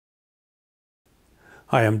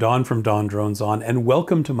Hi, I'm Don from DonDronesOn, and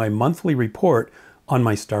welcome to my monthly report on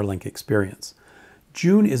my Starlink experience.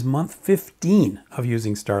 June is month 15 of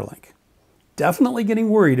using Starlink. Definitely getting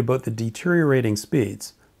worried about the deteriorating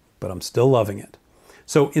speeds, but I'm still loving it.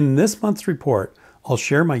 So in this month's report, I'll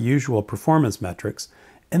share my usual performance metrics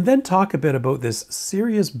and then talk a bit about this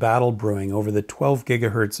serious battle brewing over the 12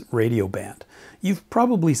 gigahertz radio band. You've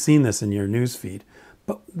probably seen this in your newsfeed,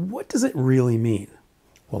 but what does it really mean?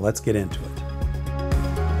 Well, let's get into it.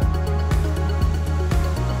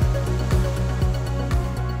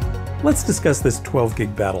 Let's discuss this 12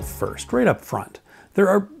 gig battle first, right up front. There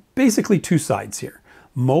are basically two sides here.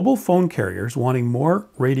 Mobile phone carriers wanting more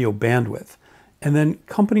radio bandwidth, and then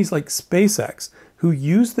companies like SpaceX who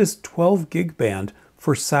use this 12 gig band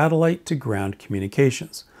for satellite to ground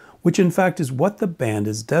communications, which in fact is what the band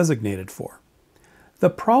is designated for. The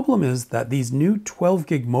problem is that these new 12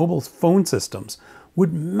 gig mobile phone systems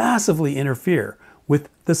would massively interfere with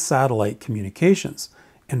the satellite communications,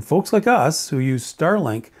 and folks like us who use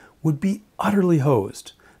Starlink would be utterly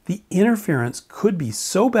hosed. The interference could be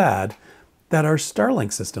so bad that our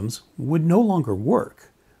Starlink systems would no longer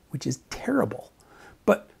work, which is terrible.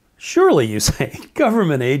 But surely, you say,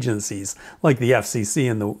 government agencies like the FCC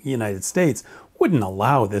in the United States wouldn't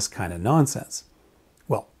allow this kind of nonsense.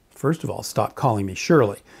 Well, first of all, stop calling me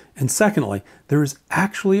Shirley. And secondly, there is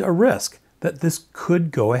actually a risk that this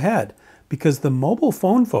could go ahead because the mobile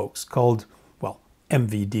phone folks called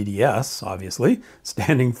MVDDS, obviously,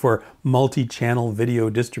 standing for Multi-Channel Video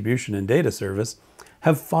Distribution and Data Service,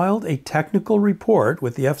 have filed a technical report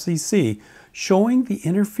with the FCC showing the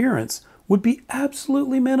interference would be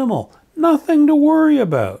absolutely minimal, nothing to worry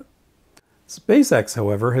about. SpaceX,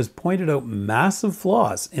 however, has pointed out massive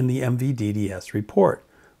flaws in the MVDDS report.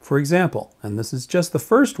 For example, and this is just the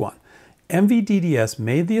first one, MVDDS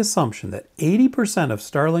made the assumption that 80% of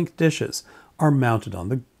Starlink dishes are mounted on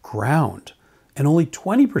the ground, and only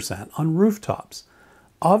 20% on rooftops.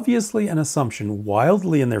 Obviously an assumption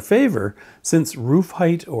wildly in their favor, since roof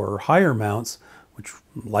height or higher mounts, which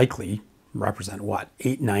likely represent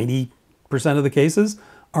 90% of the cases,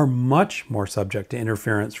 are much more subject to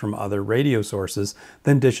interference from other radio sources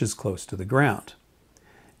than dishes close to the ground.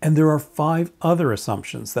 And there are 5 other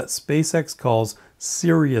assumptions that SpaceX calls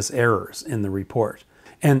serious errors in the report.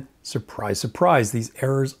 And surprise, surprise, these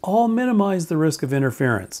errors all minimize the risk of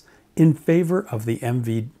interference in favor of the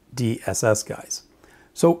MVDSS guys.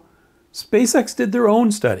 So SpaceX did their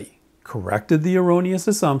own study, corrected the erroneous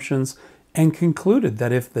assumptions, and concluded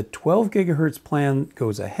that if the 12 gigahertz plan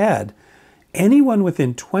goes ahead, anyone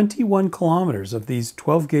within 21 kilometers of these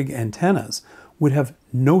 12 gig antennas would have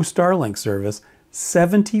no Starlink service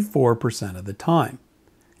 74% of the time.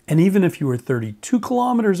 And even if you were 32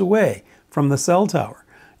 kilometers away from the cell tower,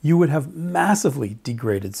 you would have massively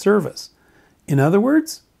degraded service. In other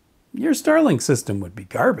words, your Starlink system would be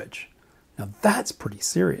garbage. Now that's pretty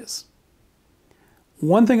serious.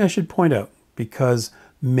 One thing I should point out, because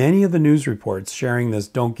many of the news reports sharing this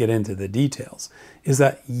don't get into the details, is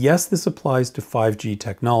that yes, this applies to 5G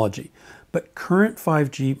technology, but current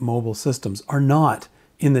 5G mobile systems are not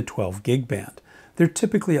in the 12 gig band. They're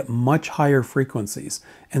typically at much higher frequencies,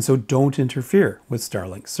 and so don't interfere with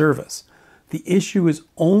Starlink service. The issue is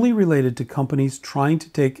only related to companies trying to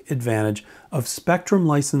take advantage of spectrum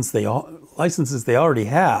licenses they already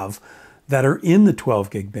have that are in the 12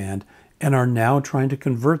 gig band and are now trying to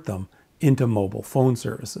convert them into mobile phone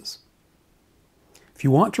services. If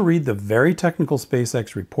you want to read the very technical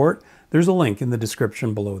SpaceX report, there's a link in the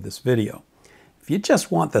description below this video. If you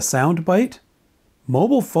just want the soundbite,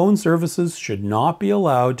 mobile phone services should not be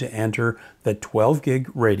allowed to enter the 12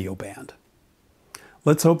 gig radio band.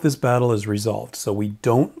 Let's hope this battle is resolved so we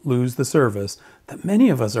don't lose the service that many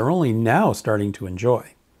of us are only now starting to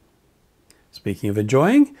enjoy. Speaking of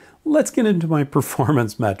enjoying, let's get into my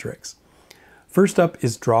performance metrics. First up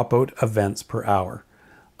is dropout events per hour.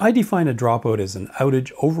 I define a dropout as an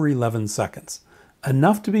outage over 11 seconds,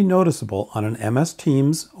 enough to be noticeable on an MS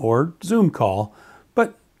Teams or Zoom call,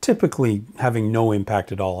 but typically having no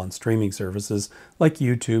impact at all on streaming services like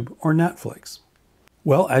YouTube or Netflix.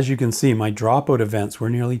 Well, as you can see, my dropout events were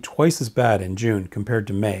nearly twice as bad in June compared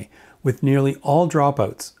to May, with nearly all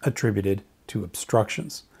dropouts attributed to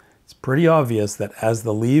obstructions. It's pretty obvious that as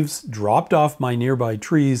the leaves dropped off my nearby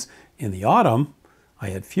trees in the autumn, I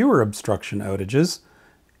had fewer obstruction outages,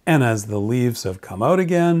 and as the leaves have come out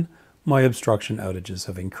again, my obstruction outages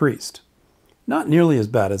have increased. Not nearly as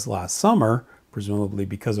bad as last summer, presumably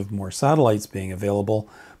because of more satellites being available,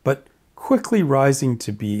 but quickly rising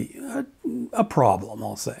to be a problem,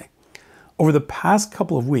 I'll say. Over the past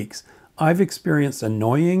couple of weeks, I've experienced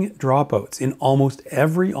annoying dropouts in almost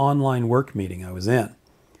every online work meeting I was in.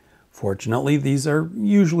 Fortunately, these are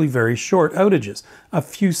usually very short outages, a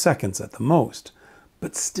few seconds at the most,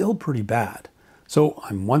 but still pretty bad. So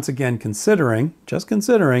I'm once again just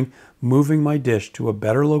considering, moving my dish to a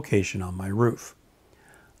better location on my roof.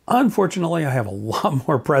 Unfortunately, I have a lot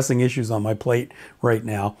more pressing issues on my plate right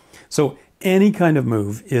now, so any kind of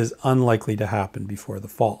move is unlikely to happen before the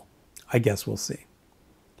fall. I guess we'll see.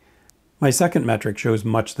 My second metric shows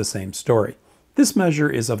much the same story. This measure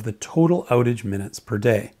is of the total outage minutes per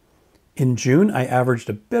day. In June, I averaged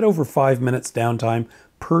a bit over 5 minutes downtime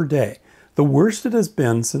per day, the worst it has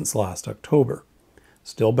been since last October.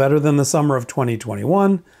 Still better than the summer of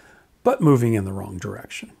 2021, but moving in the wrong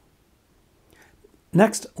direction.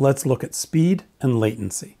 Next, let's look at speed and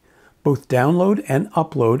latency. Both download and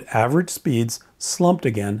upload average speeds slumped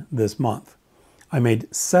again this month. I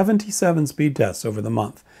made 77 speed tests over the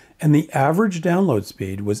month, and the average download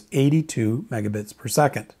speed was 82 megabits per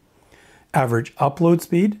second. Average upload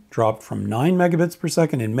speed dropped from 9 megabits per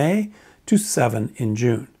second in May to 7 in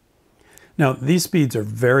June. Now, these speeds are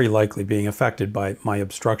very likely being affected by my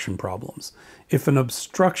obstruction problems. If an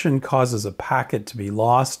obstruction causes a packet to be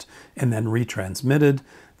lost and then retransmitted,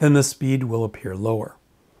 then the speed will appear lower.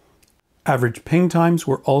 Average ping times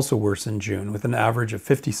were also worse in June, with an average of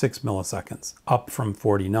 56 milliseconds, up from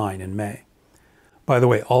 49 in May. By the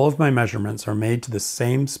way, all of my measurements are made to the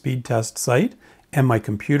same speed test site, and my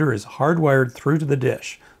computer is hardwired through to the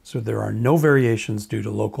dish, so there are no variations due to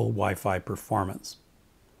local Wi-Fi performance.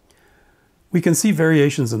 We can see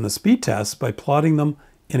variations in the speed tests by plotting them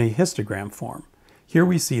in a histogram form. Here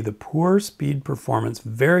we see the poor speed performance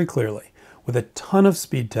very clearly, with a ton of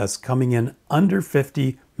speed tests coming in under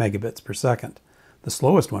 50 megabits per second. The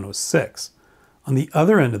slowest one was 6. On the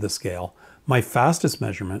other end of the scale, my fastest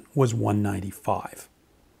measurement was 195.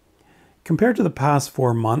 Compared to the past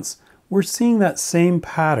 4 months, we're seeing that same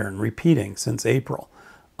pattern repeating since April.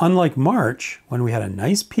 Unlike March, when we had a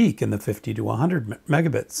nice peak in the 50 to 100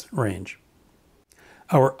 megabits range.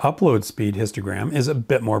 Our upload speed histogram is a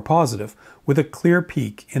bit more positive, with a clear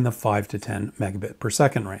peak in the 5 to 10 megabit per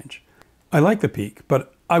second range. I like the peak,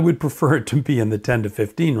 but I would prefer it to be in the 10 to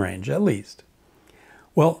 15 range at least.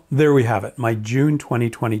 Well, there we have it, my June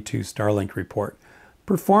 2022 Starlink report.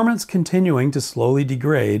 Performance continuing to slowly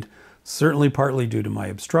degrade, certainly partly due to my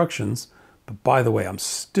obstructions, but by the way, I'm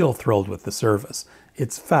still thrilled with the service.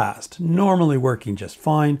 It's fast, normally working just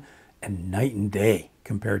fine, and night and day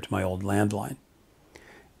compared to my old landline.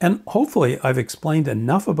 And hopefully I've explained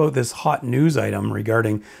enough about this hot news item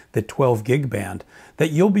regarding the 12 gig band that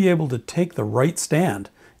you'll be able to take the right stand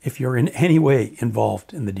if you're in any way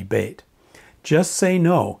involved in the debate. Just say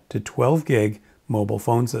no to 12 gig mobile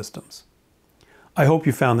phone systems. I hope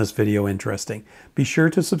you found this video interesting. Be sure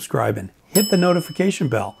to subscribe and hit the notification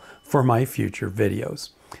bell for my future videos.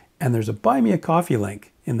 And there's a Buy Me a Coffee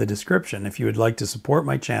link in the description if you would like to support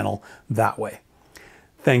my channel that way.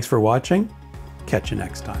 Thanks for watching. Catch you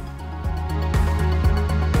next time.